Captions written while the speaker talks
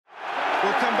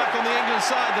will come back on the England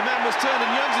side. The man was turned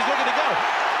and Youngs is looking to go.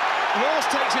 Laws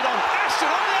takes it on. Ashton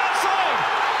on the outside.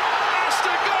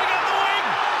 Ashton going up the wing.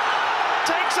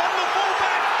 Takes on the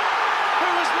fullback, who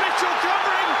was Mitchell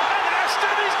covering, and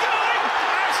Ashton is going.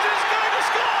 Ashton's going to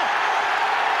score.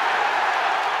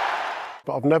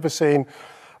 But I've never seen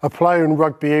a player in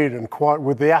rugby union quite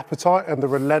with the appetite and the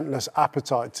relentless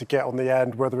appetite to get on the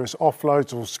end, whether it's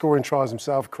offloads or scoring tries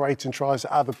himself, creating tries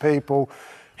at other people.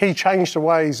 He changed the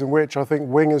ways in which I think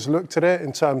wingers looked at it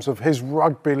in terms of his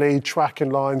rugby league, tracking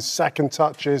lines, second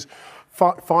touches,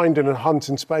 finding and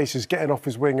hunting spaces, getting off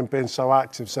his wing and being so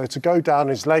active. So to go down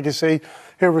his legacy,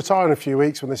 he'll retire in a few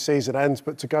weeks when the season ends,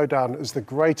 but to go down as the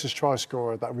greatest try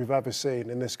scorer that we've ever seen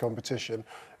in this competition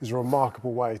is a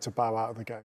remarkable way to bow out of the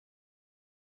game.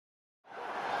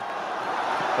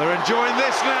 They're enjoying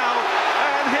this now,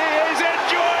 and he is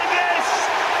enjoying this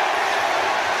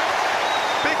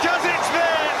because it's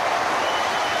there.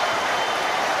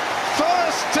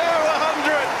 First to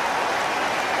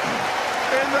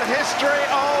 100 in the history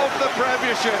of the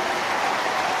Premiership.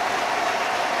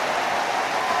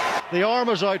 The arm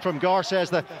is out from Garces.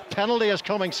 The penalty is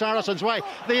coming Saracens' way.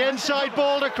 The inside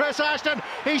ball to Chris Ashton.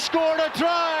 He scored a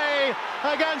try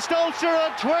against Ulster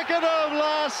at Twickenham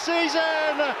last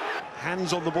season.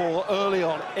 Hands on the ball early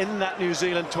on in that New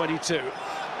Zealand 22.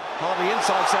 Hardly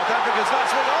inside South Africa's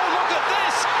last one. Oh, look at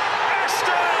this!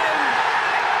 Ashton!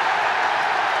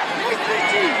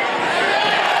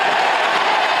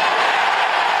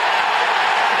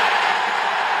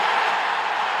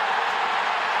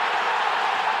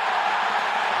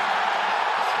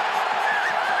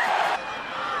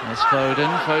 There's Forde.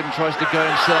 Forde tries to go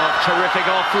himself. Terrific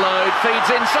offload.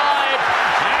 Feeds inside.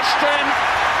 Ashton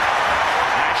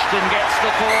gets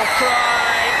the fourth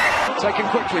try. Taken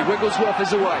quickly. Wigglesworth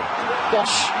is away.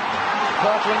 Bosch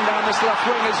hurtling down this left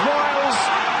wing as Wiles.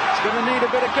 He's going to need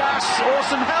a bit of gas or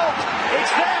some help.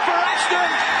 It's there for Ashton.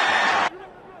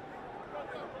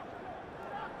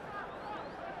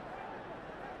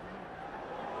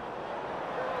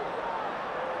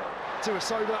 To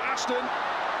Asoba, Ashton.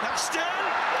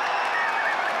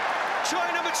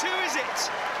 Try number 2, is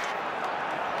it?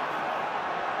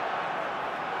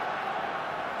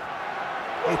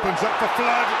 Opens up for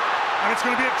Flood, and it's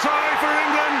going to be a try for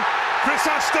England. Chris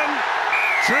Ashton,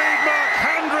 trademark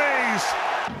hand raise.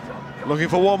 Looking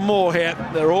for one more here.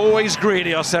 They're always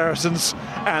greedy, our Saracens.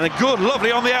 And a good,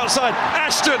 lovely on the outside.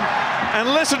 Ashton,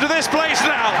 and listen to this place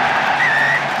now.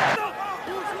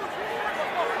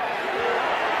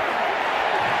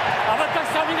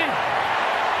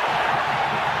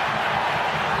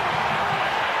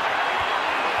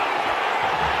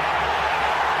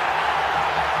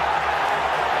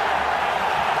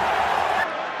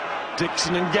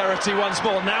 Dixon and Geraghty once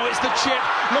more. Now it's the chip,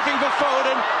 looking for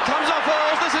Forde. Comes off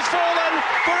Earls, this is fallen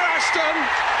for Ashton.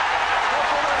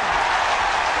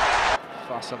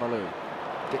 Fasavalou.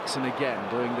 Dixon again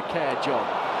doing the care job.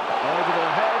 Over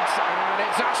their heads, and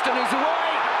it's Ashton who's away.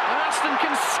 And Ashton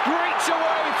can screech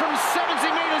away from 70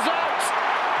 metres out.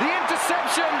 The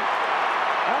interception,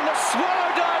 and the swallow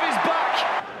dive is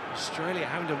back. Australia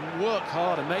having to work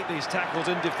hard and make these tackles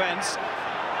in defence.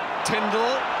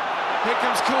 Tyndall. Here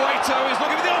comes Kuwaito, he's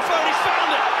looking for the offload, he's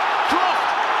found it! Croft!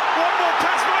 One more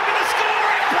pass, might be the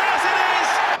scoring pass, it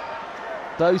is!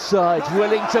 Both sides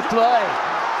willing to play.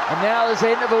 And now there's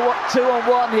the end of a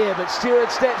 2-on-1 here, but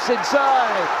Stewart steps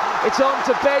inside. It's on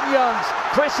to Ben Youngs.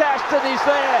 Chris Ashton is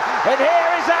there, and here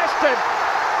is Ashton.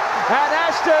 And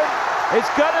Ashton is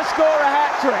going to score a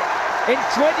hat-trick in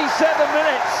 27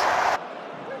 minutes.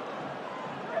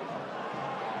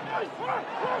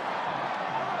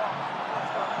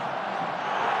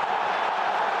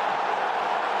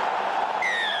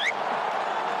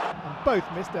 Both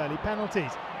missed early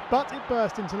penalties, but it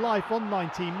burst into life on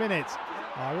 19 minutes.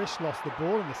 Irish lost the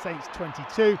ball in the Saints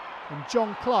 22, and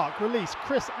John Clark released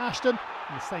Chris Ashton,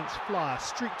 and the Saints flyer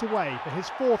streaked away for his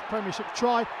 4th Premiership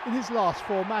try in his last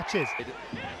 4 matches.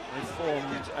 They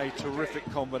formed a terrific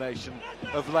combination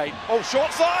of late. Oh,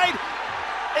 short side!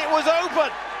 It was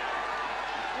open!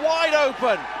 Wide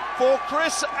open for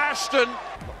Chris Ashton.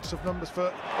 Lots of numbers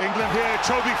for England here.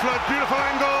 Toby Flood, beautiful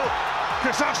angle.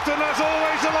 Chris Ashton, as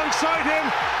always, alongside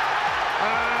him.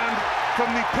 And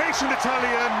from the patient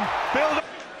Italian, build.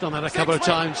 Done that a couple of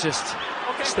times, just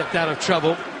stepped out of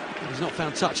trouble. He's not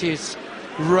found touches.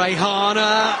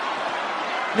 Rayhana,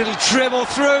 little dribble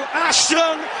through.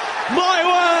 Ashton, my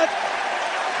word,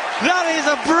 that is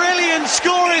a brilliant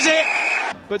score, is it?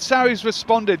 But Sarries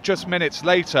responded just minutes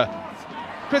later.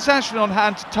 Chris Ashton on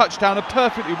hand to touch down a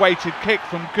perfectly weighted kick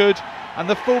from Good, and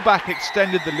the fullback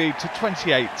extended the lead to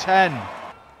 28-10.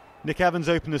 Nick Evans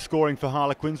opened the scoring for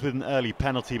Harlequins with an early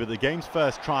penalty, but the game's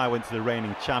first try went to the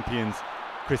reigning champions.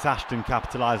 Chris Ashton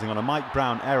capitalising on a Mike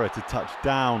Brown error to touch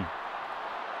down.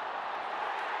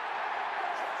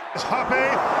 It's Happy,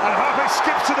 and Happy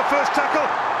skips to the first tackle.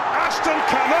 Ashton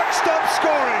cannot stop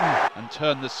scoring. And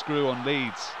turn the screw on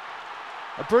Leeds.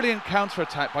 A brilliant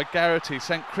counter-attack by Garrity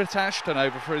sent Chris Ashton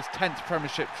over for his 10th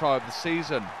Premiership try of the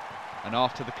season. And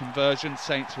after the conversion,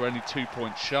 Saints were only 2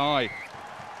 points shy.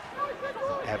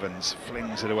 Evans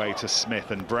flings it away to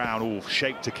Smith, and Brown all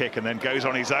shaped to kick and then goes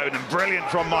on his own, and brilliant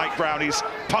from Mike Brown. He's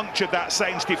punctured that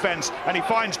Saints defence and he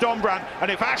finds Dombrandt, and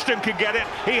if Ashton can get it,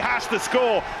 he has to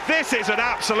score. This is an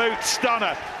absolute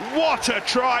stunner. What a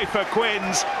try for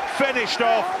Quins, finished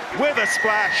off with a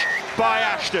splash by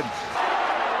Ashton.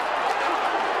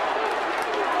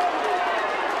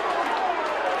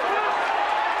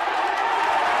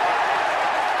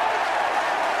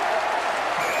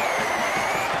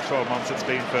 Months it's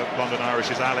been for London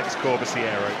Irish's Alex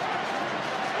Corbisiero.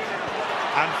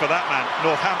 And for that man,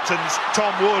 Northampton's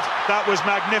Tom Wood, that was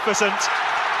magnificent.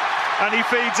 And he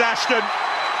feeds Ashton.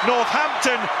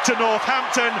 Northampton to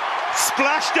Northampton,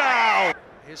 splashdown!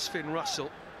 Here's Finn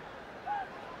Russell.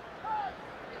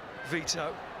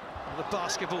 Vito, the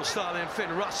basketball style in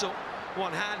Finn Russell,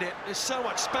 one-handed. There's so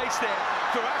much space there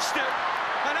for Ashton,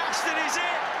 and Ashton is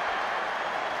it!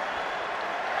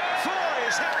 For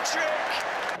his hat-trick!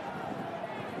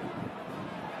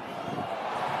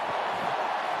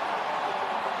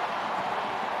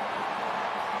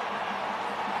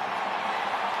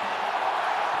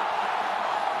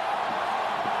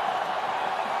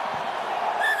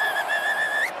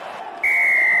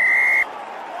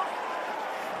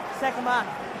 Second man.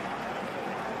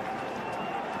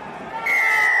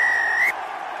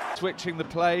 Switching the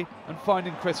play and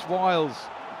finding Chris Wiles.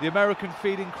 The American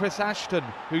feeding Chris Ashton,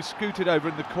 who scooted over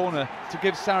in the corner to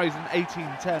give Sarries an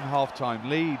 18-10 half-time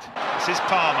lead. This is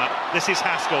Palmer, this is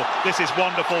Haskell, this is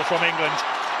wonderful from England.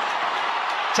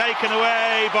 Taken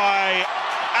away by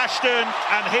Ashton,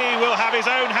 and he will have his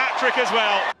own hat-trick as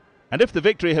well. And if the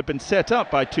victory had been set up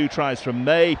by 2 tries from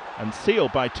May and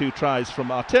sealed by 2 tries from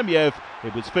Artemyev,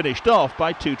 it was finished off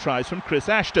by 2 tries from Chris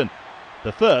Ashton,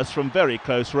 the first from very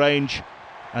close range.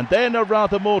 And then a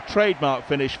rather more trademark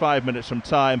finish 5 minutes from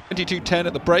time. 22-10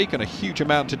 at the break, and a huge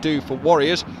amount to do for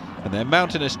Warriors, and their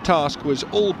mountainous task was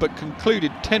all but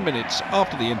concluded 10 minutes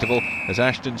after the interval as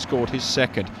Ashton scored his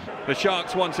second. The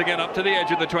Sharks once again up to the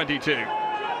edge of the 22.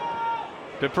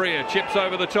 Dupria chips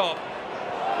over the top.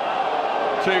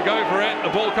 2 go for it, the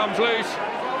ball comes loose.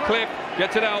 Cliff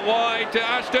gets it out wide to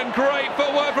Ashton. Great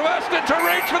footwork from Ashton to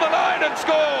reach for the line and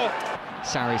score.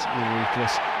 Sarries were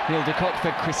ruthless. Neil de Kock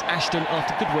fed Chris Ashton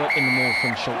after good work in the maul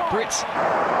from Schultz Brits.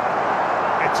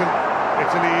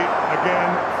 Italy again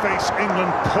face England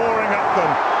pouring at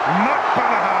them. Matt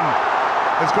Banahan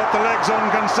has got the legs on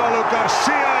Gonzalo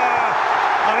Garcia,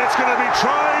 and it's going to be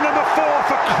try number 4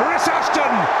 for Chris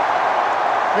Ashton.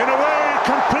 In a way, it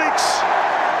completes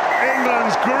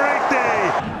England's great day.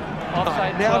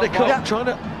 Now de Kock trying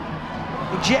to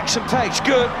inject some pace.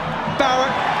 Good.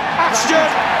 Barrett. Ashton.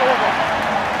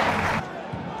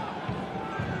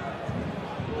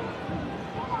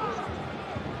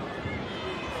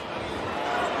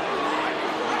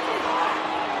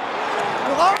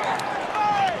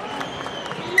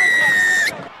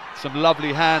 Some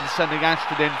lovely hands sending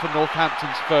Ashton in for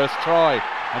Northampton's first try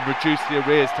and reduced the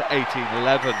arrears to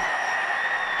 18-11.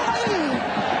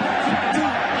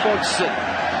 Hodgson.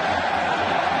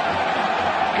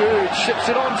 Good, ships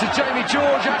it on to Jamie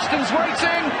George. Ashton's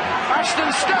waiting.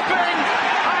 Ashton stepping.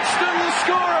 Ashton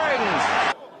scoring.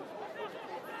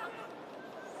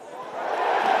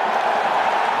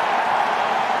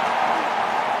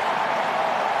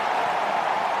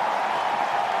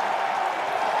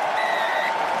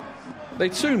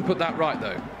 They'd soon put that right,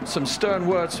 though. Some stern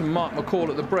words from Mark McCall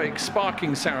at the break,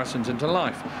 sparking Saracens into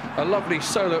life. A lovely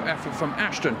solo effort from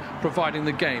Ashton, providing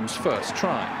the game's first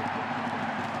try.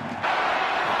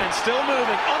 And still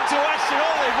moving onto Ashton.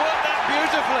 Oh, they've worked that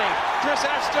beautifully. Chris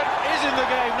Ashton is in the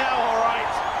game now, all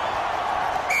right.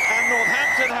 And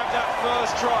Northampton have that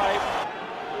first try.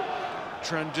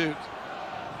 Trandut.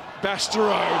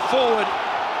 Bastareaud forward.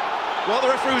 Well, the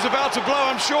referee was about to blow,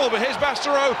 I'm sure, but here's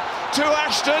Bastareaud to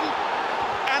Ashton.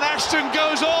 And Ashton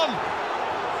goes on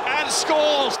and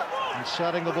scores. And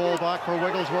setting the ball back for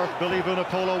Wigglesworth. Billy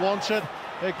Vunipola wants it.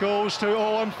 It goes to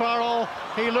Owen Farrell.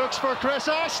 He looks for Chris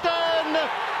Ashton,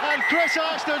 and Chris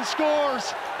Ashton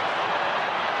scores.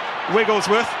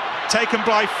 Wigglesworth taken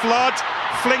by Flood,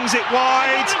 flings it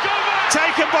wide,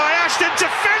 taken by Ashton to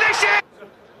finish it.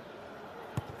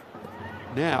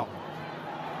 Now,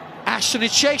 Ashton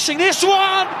is chasing this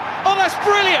one. Oh, that's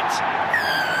brilliant!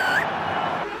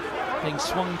 Being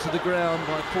swung to the ground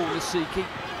by Paul Lasiki.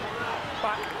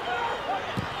 Back.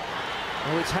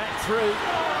 Oh, it's hacked through.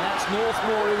 That's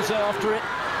Northmore who's after it.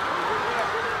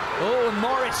 Oh, and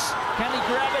Morris, can he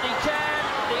grab it? He can.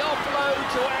 The offload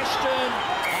to Ashton.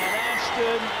 And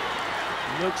Ashton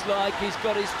looks like he's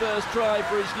got his first try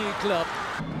for his new club.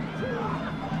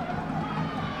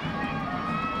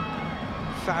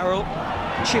 Farrell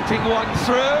chipping one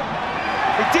through.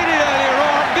 He did it earlier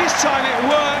on. This time it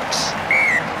works.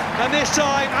 And this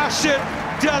time Ashton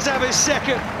does have his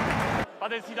second. Pas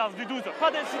d'incidence du 12.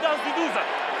 Pas d'incidence du 12.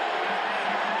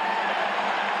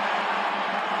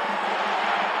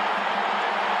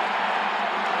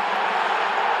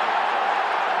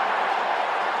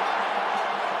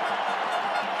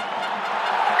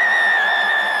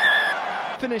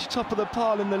 Finished top of the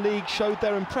pile in the league, showed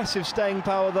their impressive staying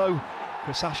power though.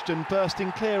 Chris Ashton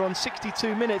bursting clear on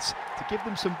 62 minutes to give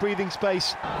them some breathing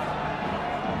space.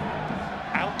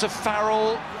 Out to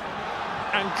Farrell,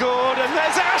 and good, and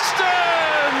there's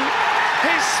Ashton!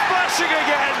 He's splashing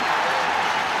again!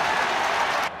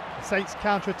 The Saints'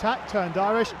 counter-attack turned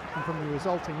Irish, and from the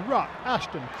resulting ruck,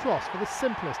 Ashton crossed for the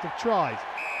simplest of tries.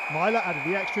 Myler added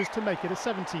the extras to make it a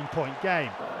 17-point game.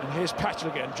 And here's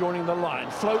Patchell again, joining the line,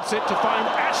 floats it to find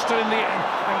Ashton in the end,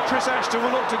 and Chris Ashton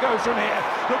will look to go from here.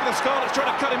 Look at the Scarlets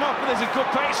trying to cut him off, but there's a good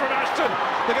pace from Ashton.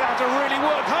 They're going to have to really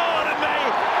work hard, and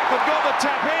they've got the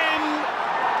tap in,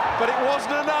 but it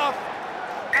wasn't enough.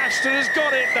 Ashton has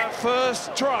got it, that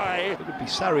first try. It would be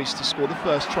Sarries to score the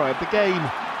first try of the game.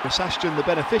 Chris Ashton the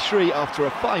beneficiary after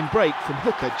a fine break from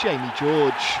hooker Jamie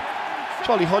George.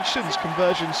 Charlie Hodgson's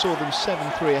conversion saw them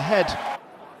 7-3 ahead.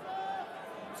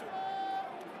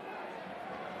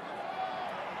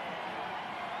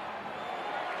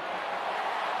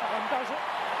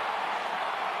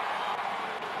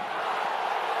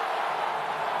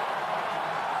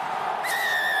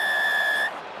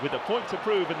 With a point to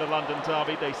prove in the London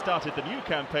derby, they started the new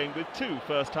campaign with 2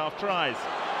 first-half tries.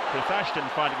 Chris Ashton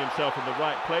finding himself in the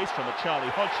right place from a Charlie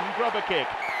Hodgson grubber kick.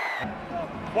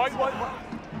 Wide.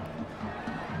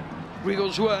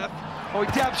 Wigglesworth, oh, he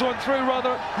dabs one through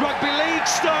rather rugby league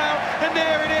style, and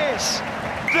there it is,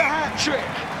 the hat-trick.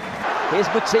 Here's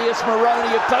Matthias Moroney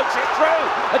who pokes it through.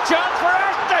 A chance for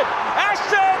Ashton.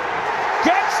 Ashton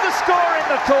gets the score in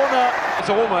the corner.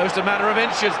 It's almost a matter of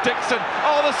inches. Dixon,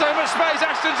 oh, there's so much space.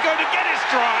 Ashton's going to get his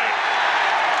try.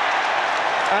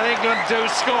 And England do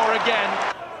score again.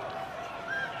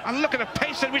 And look at the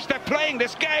pace at which they're playing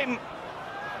this game.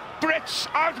 Brits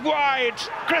out wide.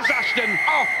 Chris Ashton.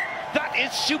 Oh, that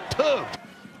is superb.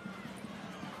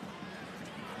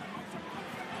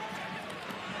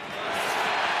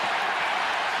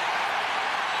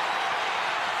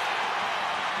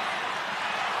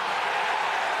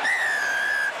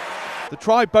 The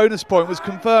try bonus point was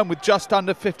confirmed with just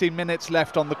under 15 minutes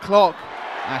left on the clock.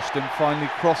 Ashton finally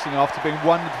crossing after being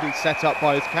wonderfully set up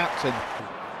by his captain.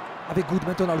 Avec good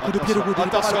maintenant, le coup de pied de good, il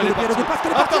passe, le coup de pied de good,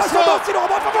 passe, le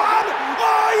rebond favorable.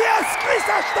 Oh yes, Chris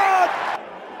Ashton!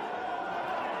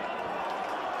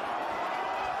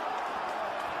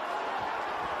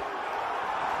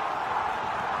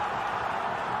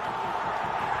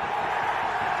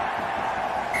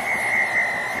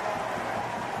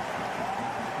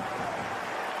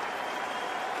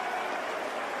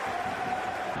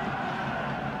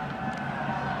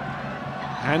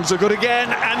 Hands are good again,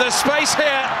 and there's space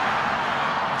here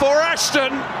for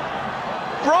Ashton.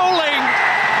 Rolling,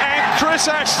 and Chris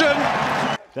Ashton.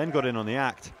 Then got in on the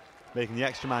act, making the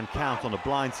extra man count on the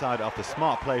blind side after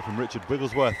smart play from Richard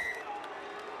Wigglesworth.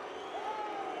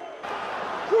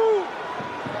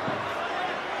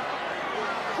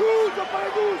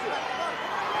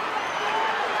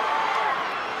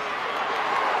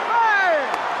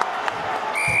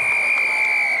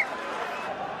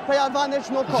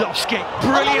 Zofsky,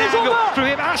 brilliant angle from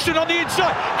him. Ashton on the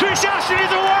inside. Chris Ashton is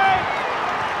away.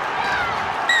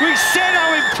 We said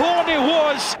how important it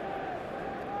was.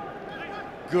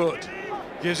 Good.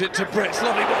 Gives it to Brits.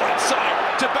 Lovely ball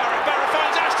inside to Barrett. Barrett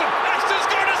finds Ashton. Ashton's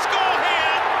going to score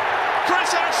here.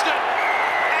 Chris Ashton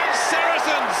and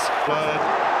Saracens.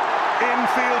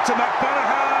 Infield to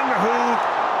McBanahan, who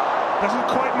doesn't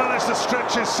quite manage to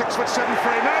stretch his 6'7"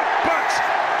 frame out, but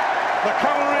the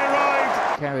cavalry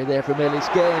arrived. Carry there from Ellis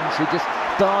Gaines, who just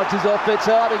barges off Fitz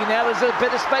Harding. Now there's a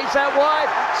bit of space out wide.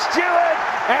 Stewart,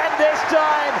 and this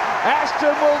time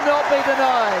Ashton will not be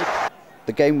denied.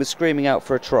 The game was screaming out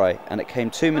for a try, and it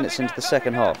came 2 minutes into the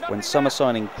second half when summer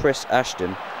signing Chris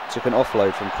Ashton took an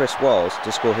offload from Chris Wiles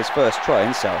to score his first try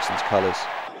in Saracens' colours.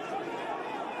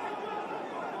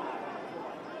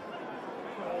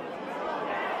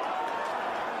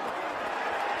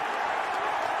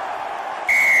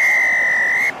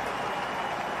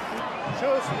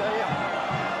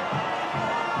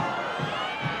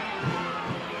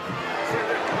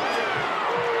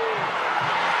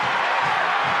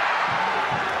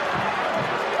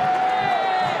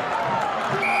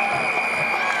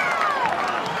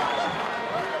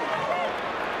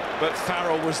 But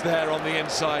Farrell was there on the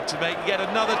inside to make yet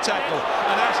another tackle,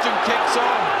 and Ashton kicks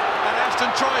on, and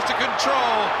Ashton tries to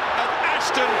control, and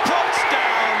Ashton puts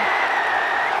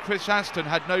down. Chris Ashton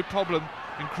had no problem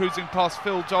in cruising past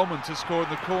Phil Dolman to score in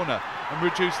the corner and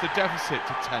reduce the deficit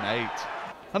to 10-8.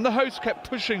 And the hosts kept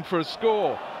pushing for a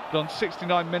score, but on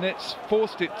 69 minutes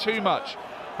forced it too much,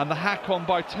 and the hack on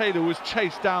by Taylor was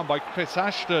chased down by Chris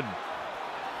Ashton.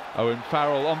 Owen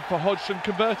Farrell on for Hodgson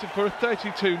converted for a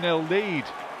 32-0 lead.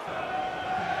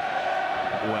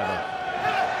 Weber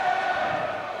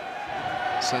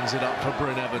sends it up for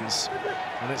Bryn Evans,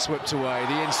 and it's whipped away.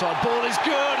 The inside ball is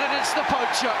good, and it's the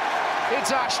poacher.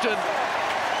 It's Ashton.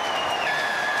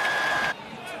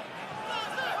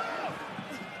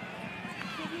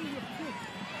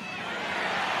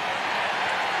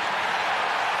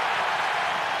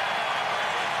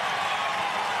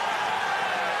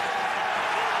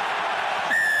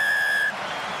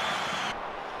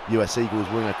 US Eagles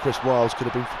winger Chris Wiles could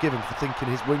have been forgiven for thinking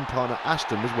his wing partner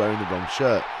Ashton was wearing the wrong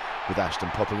shirt, with Ashton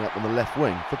popping up on the left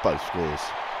wing for both scores.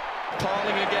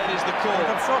 Parling again is the call.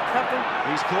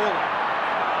 He's called.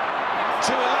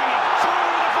 2-11,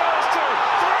 through the first two,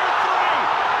 through three,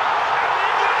 and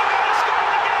England are going to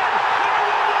score again. No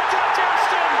one will touch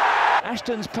Ashton.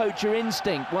 Ashton's poacher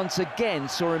instinct once again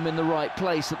saw him in the right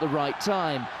place at the right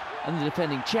time, and the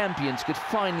defending champions could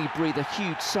finally breathe a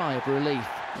huge sigh of relief.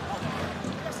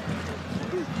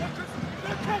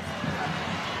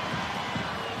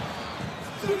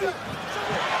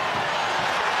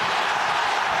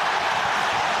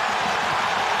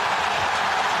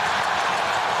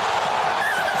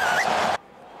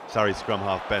 Surrey scrum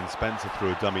half Ben Spencer threw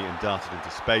a dummy and darted into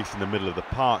space in the middle of the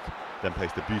park, then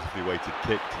placed a beautifully weighted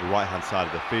kick to the right-hand side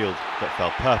of the field that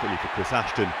fell perfectly for Chris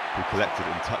Ashton, who collected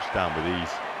and touched down with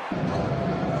ease.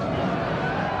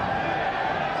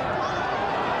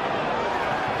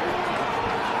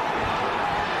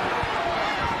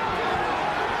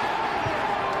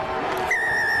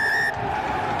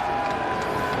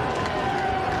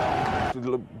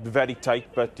 Very tight,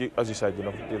 but as you said, you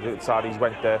know, the Saris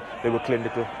went there, they were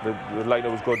clinical, the liner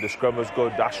was good, the scrum was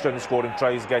good, Ashton scoring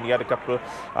tries again, he had a couple,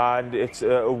 and it's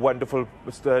a wonderful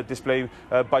display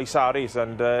by Saris,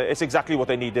 and it's exactly what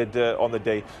they needed on the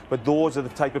day. But those are the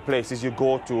type of places you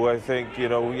go to, I think, you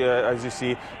know, as you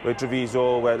see, where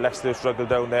Treviso, where Leicester struggled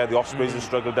down there, the Ospreys have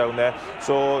struggled down there,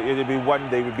 so it'll be one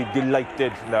day we'll be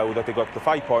delighted now that they got the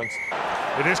 5 points.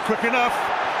 It is quick enough,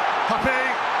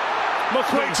 Happy,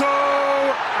 Moquito,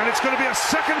 and it's going to be a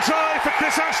second try for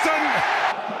Chris Ashton.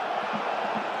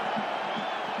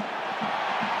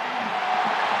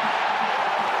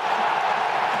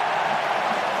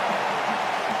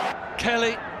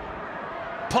 Kelly,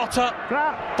 Potter,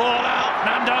 ball out,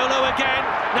 Nandolo again,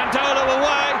 Nandolo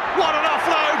away, what an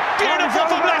offload, beautiful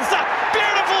from Leicester,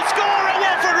 beautiful score at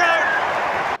Watford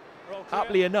Road.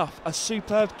 Aptly enough, a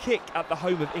superb kick at the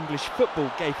home of English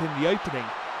football gave him the opening,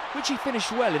 which he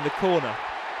finished well in the corner.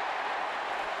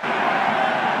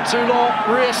 Toulon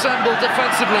reassembled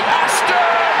defensively.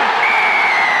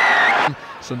 Ashton!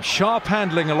 Some sharp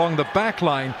handling along the back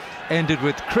line ended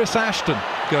with Chris Ashton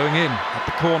going in at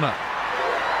the corner.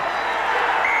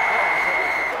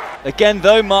 Again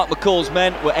though, Mark McCall's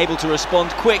men were able to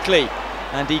respond quickly.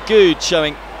 Andy Good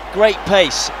showing great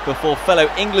pace before fellow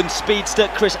England speedster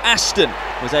Chris Ashton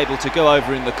was able to go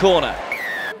over in the corner.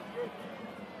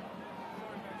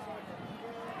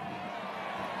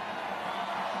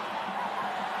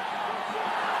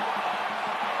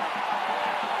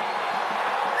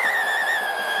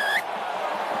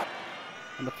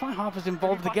 And the fly half is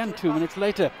involved again 2 minutes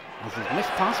later, as his missed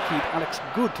pass keyed Alex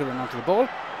Good to run onto the ball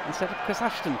and set up Chris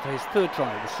Ashton for his third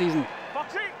try of the season.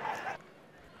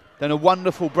 Then a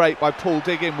wonderful break by Paul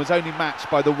Diggin was only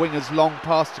matched by the winger's long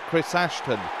pass to Chris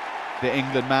Ashton, the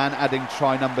England man adding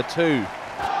try number 2.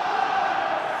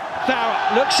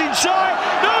 Farrell looks inside,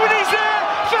 nobody's there,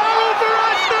 Farrell for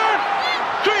Ashton!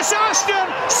 Chris Ashton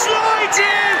slides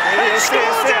in and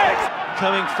scores it!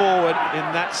 Coming forward in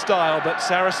that style, but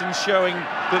Saracens showing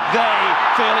that they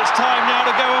feel it's time now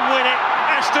to go and win it.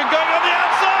 Ashton going on the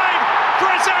outside,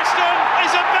 Chris Ashton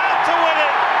is about to win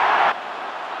it!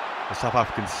 The South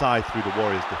African side through the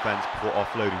Warriors' defence before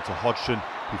offloading to Hodgson,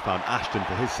 who found Ashton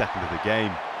for his second of the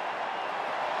game.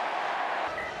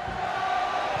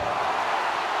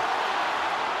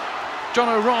 John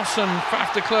O'Ross and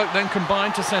Faf de Klerk then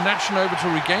combined to send Ashton over to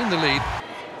regain the lead.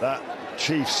 That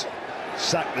Chiefs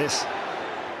sack this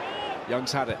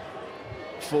Young's had it.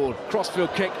 Forde,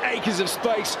 crossfield kick, acres of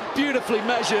space, beautifully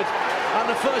measured. And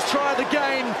the first try of the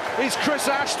game is Chris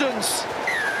Ashton's.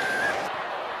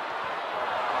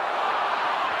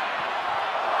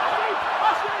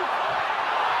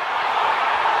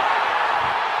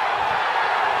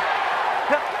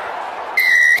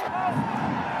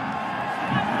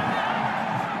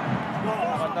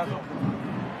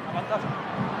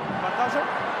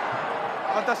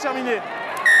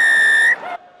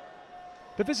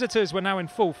 The visitors were now in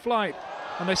full flight,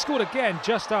 and they scored again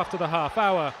just after the half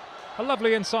hour. A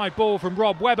lovely inside ball from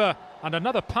Rob Webber, and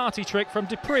another party trick from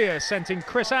Dupree sent in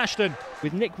Chris Ashton.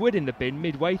 With Nick Wood in the bin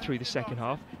midway through the second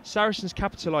half, Saracens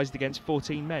capitalised against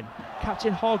 14 men.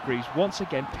 Captain Hargreaves once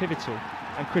again pivotal,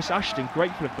 and Chris Ashton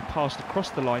grateful of the pass across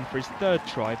the line for his third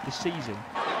try of the season.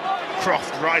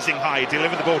 Croft rising high,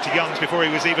 delivered the ball to Youngs before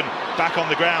he was even back on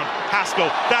the ground.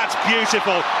 Haskell, that's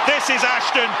beautiful. This is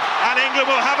Ashton, and England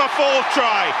will have a fourth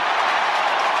try.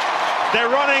 They're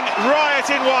running riot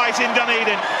in white in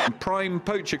Dunedin. Prime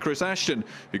poacher Chris Ashton,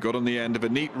 who got on the end of a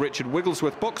neat Richard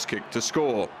Wigglesworth box kick to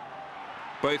score.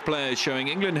 Both players showing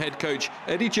England head coach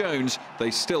Eddie Jones they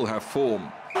still have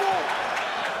form.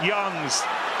 Youngs,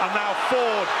 and now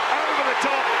Forde, over the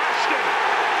top, Ashton.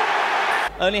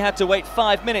 Only had to wait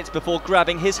 5 minutes before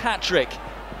grabbing his hat-trick,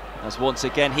 as once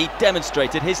again he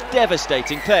demonstrated his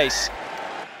devastating pace.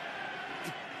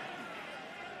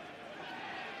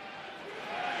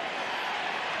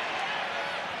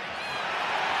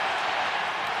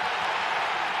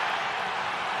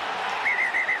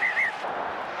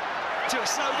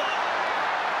 Just over.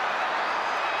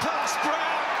 Past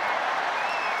Brown.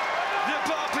 The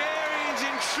Barbarians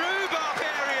in true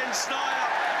Barbarian style.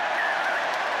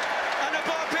 And a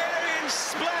Barbarian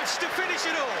splash to finish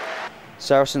it all.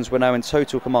 Saracens were now in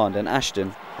total command, and Ashton,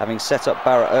 having set up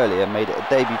Barrett earlier, made it a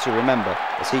debut to remember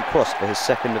as he crossed for his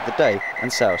second of the day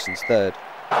and Saracens' third.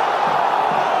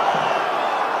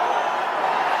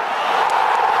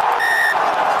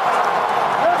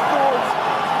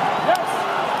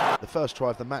 The first try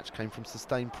of the match came from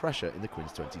sustained pressure in the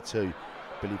Queen's 22.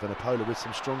 Billy Vanapola with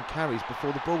some strong carries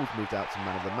before the ball was moved out to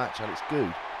man of the match, Alex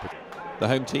Good. The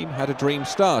home team had a dream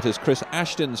start as Chris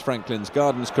Ashton's Franklin's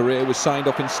Gardens career was signed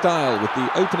off in style with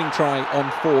the opening try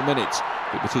on 4 minutes.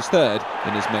 It was his third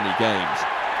in as many games.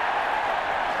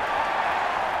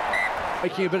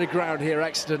 Making a bit of ground here,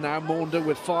 Exeter now. Maunder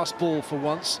with fast ball for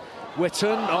once.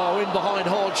 Witten, in behind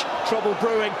Hodge. Trouble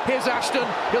brewing. Here's Ashton.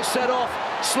 He'll set off.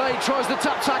 Slade tries the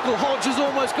tap tackle. Hodge has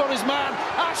almost got his man.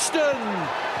 Ashton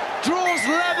draws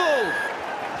level.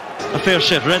 A fair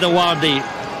shift. Redawardi.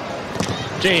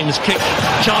 James kick,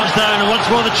 charge down, and once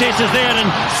more the chase is there, and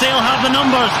Sale have the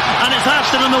numbers, and it's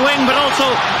Ashton on the wing, but also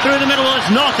through the middle. Well, it's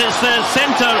not, it's the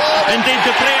centre, indeed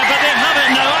Dupree, but they have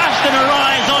it now. Ashton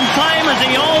arrives on time as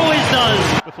he always does.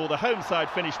 Before the home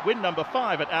side finished win number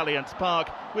 5 at Allianz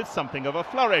Park with something of a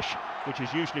flourish, which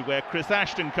is usually where Chris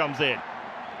Ashton comes in.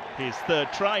 His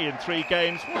third try in 3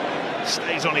 games.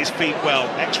 Stays on his feet well,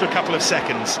 extra couple of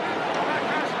seconds.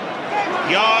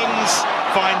 Youngs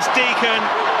finds Deacon.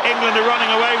 England are running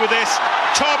away with this.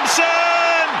 Thompson!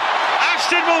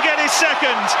 Ashton will get his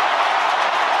second.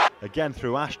 Again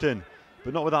through Ashton,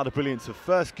 but not without the brilliance of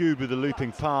first Good with the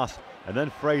looping pass, and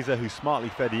then Fraser, who smartly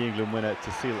fed the England winner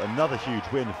to seal another huge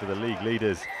win for the league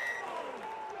leaders.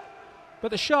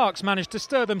 But the Sharks managed to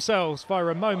stir themselves via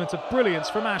a moment of brilliance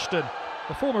from Ashton.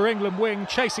 The former England wing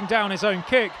chasing down his own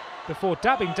kick before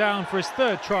dabbing down for his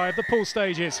third try of the pool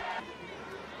stages.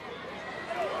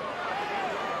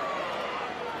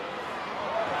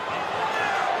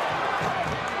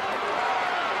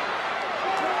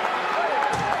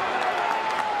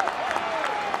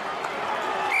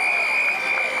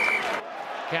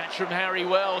 Catch from Harry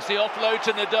Wells, the offload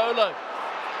to Nadolo.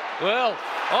 Well,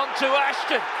 on to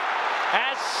Ashton.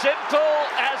 As simple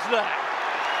as that.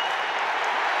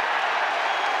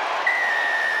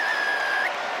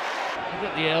 You've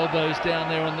got the elbows down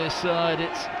there on this side.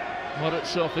 It's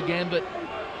Morozov again, but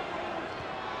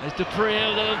there's Dupree,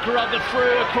 they'll grub it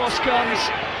through, across comes.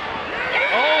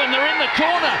 Oh, and they're in the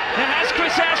corner. And has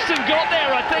Chris Ashton got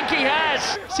there? I think he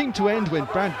has. Seemed to end when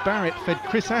Brad Barrett fed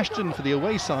Chris Ashton for the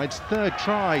away side's third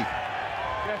try.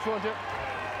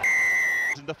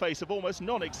 In the face of almost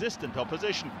non-existent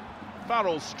opposition.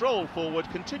 Farrell's stroll forward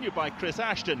continued by Chris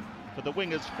Ashton for the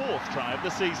winger's 4th try of the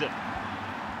season.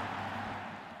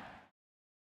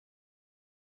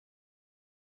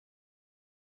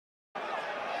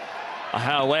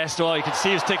 How West, you can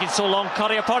see he's taking so long.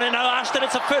 Curry upon it now. Ashton,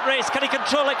 it's a foot race. Can he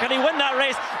control it? Can he win that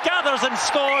race? Gathers and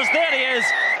scores. There he is,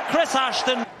 Chris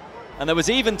Ashton. And there was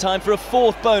even time for a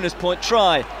 4th bonus point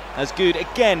try. as Good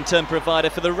again turned provider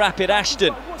for the rapid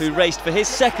Ashton, who raced for his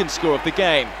second score of the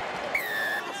game.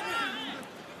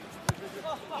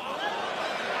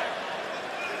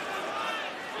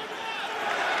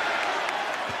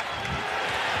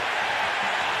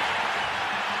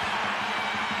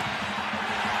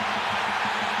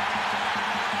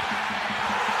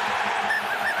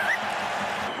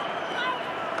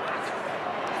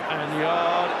 And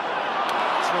Yard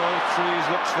throws,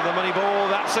 looks for the money ball.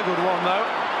 That's a good one though.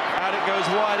 And it goes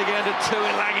wide again to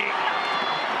Tuilagi.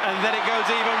 And then it goes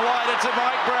even wider to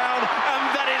Mike Brown. And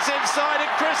then it's inside and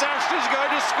Chris Ashton's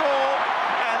going to score.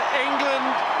 And England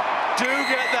do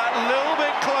get that little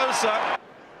bit closer.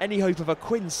 Any hope of a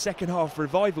Quins second half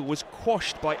revival was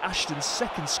quashed by Ashton's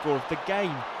second score of the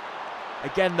game.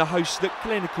 Again the hosts looked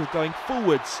clinical going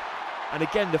forwards. And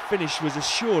again the finish was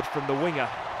assured from the winger.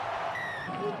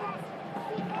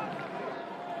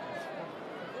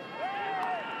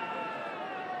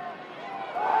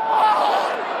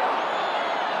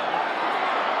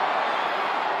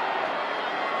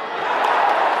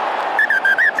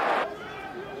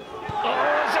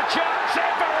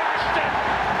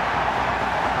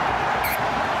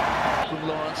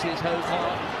 Here's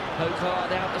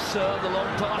Hokard out to serve, the long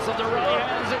pass on the right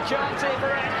hand, there's a chance here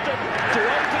for Ashton to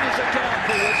open his account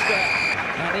for Worcester,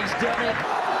 and he's done it.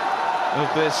 Of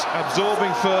this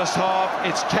absorbing first half,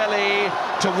 it's Kelly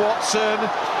to Watson,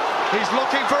 he's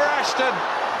looking for Ashton.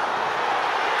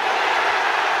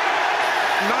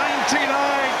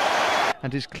 99.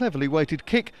 And his cleverly weighted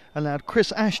kick allowed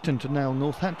Chris Ashton to nail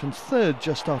Northampton's third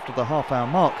just after the half-hour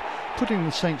mark, putting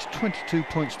the Saints 22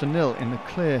 points to nil in the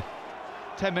clear.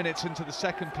 10 minutes into the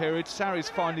second period, Sarries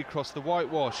finally crossed the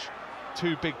whitewash.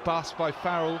 Two big busts by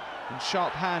Farrell and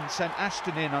sharp hands sent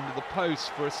Ashton in under the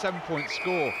post for a 7-point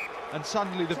score, and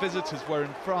suddenly the visitors were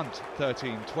in front,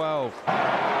 13-12.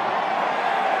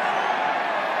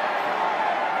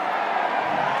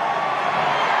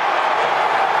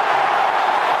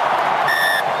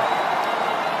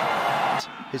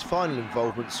 His final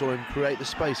involvement saw him create the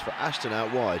space for Ashton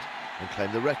out wide and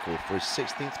claim the record for his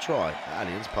 16th try at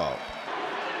Allianz Park.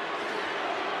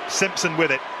 Simpson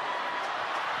with it,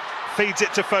 feeds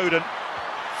it to Foden,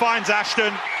 finds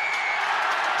Ashton,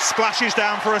 splashes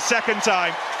down for a second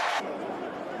time.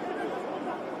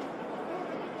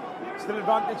 Still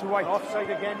advantage White. Offside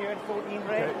again, you're in 14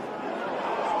 red. Okay.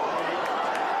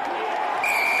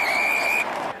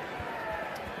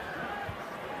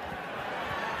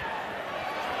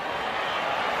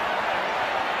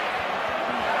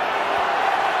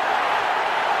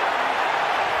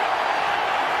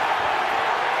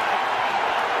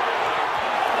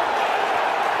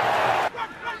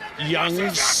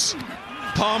 Youngs,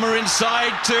 Palmer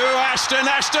inside to Ashton,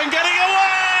 Ashton getting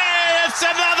away, it's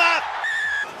another!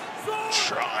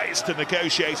 Tries to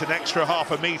negotiate an extra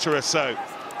half a metre or so.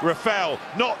 Rafael,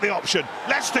 not the option,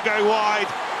 lets to go wide,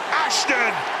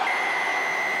 Ashton!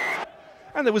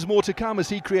 And there was more to come as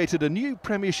he created a new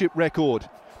Premiership record.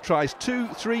 Tries 2,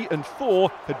 3 and 4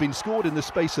 had been scored in the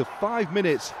space of 5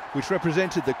 minutes, which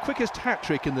represented the quickest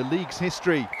hat-trick in the league's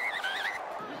history.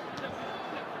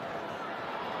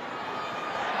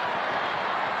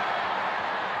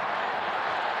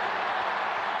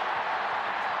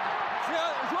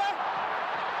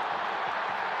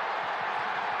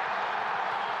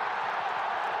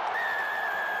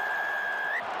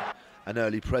 An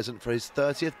early present for his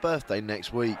 30th birthday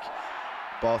next week.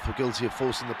 Bath were guilty of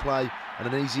forcing the play, and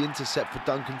an easy intercept for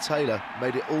Duncan Taylor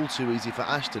made it all too easy for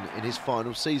Ashton in his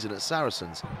final season at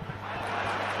Saracens.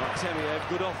 Artemiev,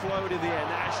 good offload in the end.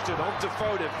 Ashton on to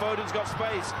Forde. Foden's got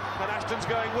space, and Ashton's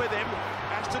going with him.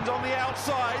 Ashton's on the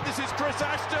outside. This is Chris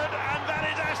Ashton, and that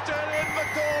is Ashton in the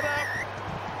corner.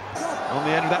 On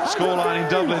the end of that scoreline in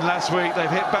Dublin last week,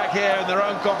 they've hit back here in their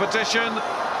own competition.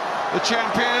 The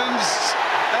champions,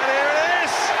 and here it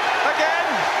is again.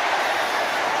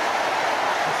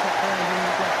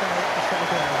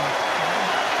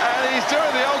 And he's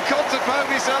doing the old Conte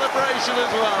celebration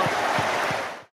as well.